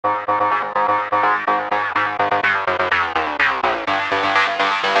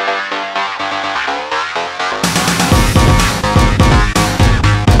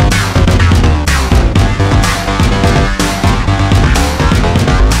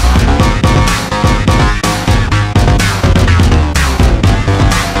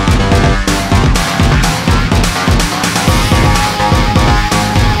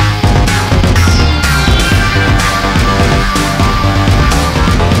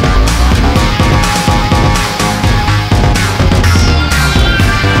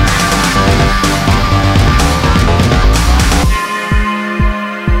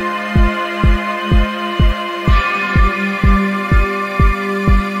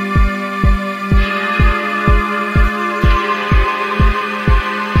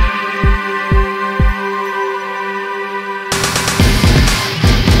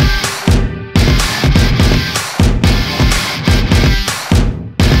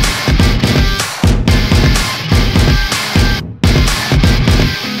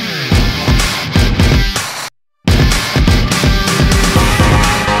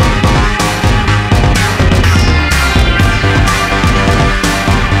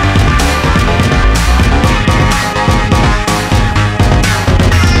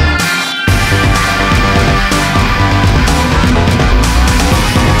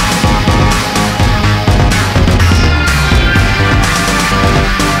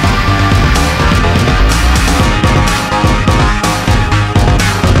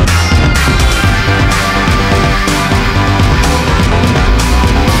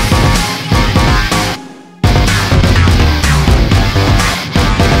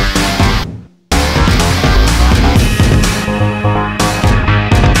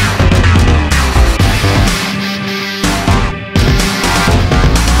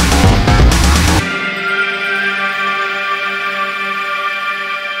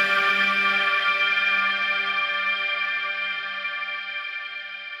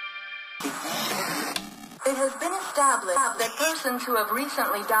It has been established that persons who have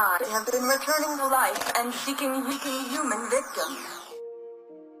recently died have been returning to life and seeking human victims.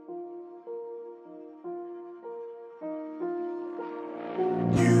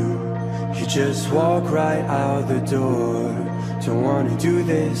 You just walk right out the door. Don't wanna do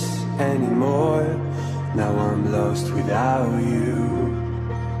this anymore. Now I'm lost without you.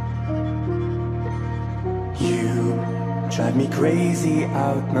 You drive me crazy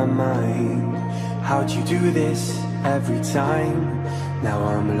out my mind. How'd you do this every time? Now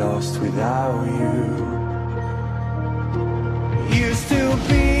I'm lost without you. Used to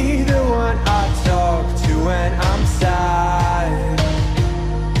be the one I talk to when I'm sad.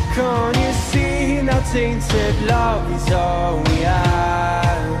 Can't you see now tainted love is all we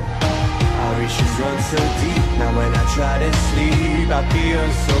have? Our issues run so deep, now when I try to sleep I feel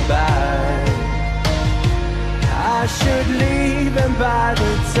so bad. I should leave, and by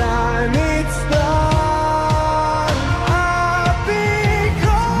the time it's done I'll be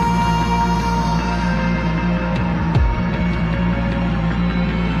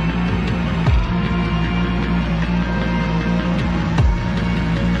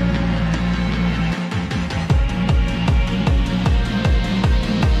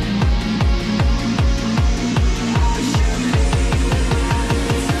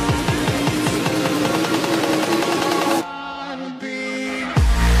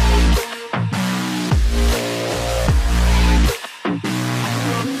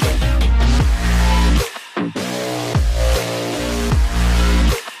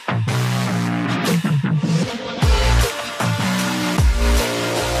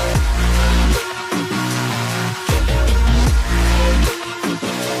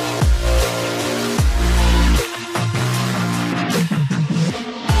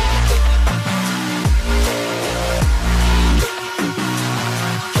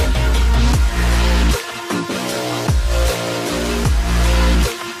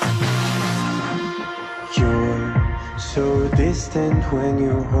when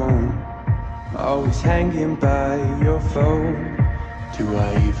you're home, always hanging by your phone. Do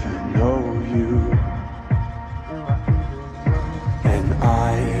I even know you? And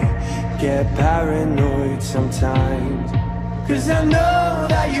I get paranoid sometimes, 'cause I know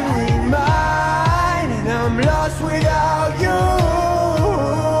that you're in mine, and I'm lost without you.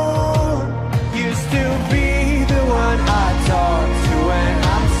 Used to be the one I talk to when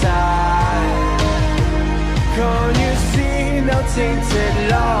I'm sad. Can't you see now tainted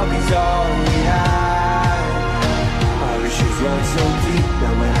love is all we have? Our issues run so deep,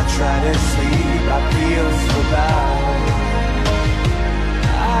 now when I try to sleep I feel so bad.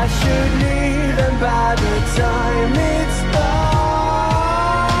 I should leave, and by the time it's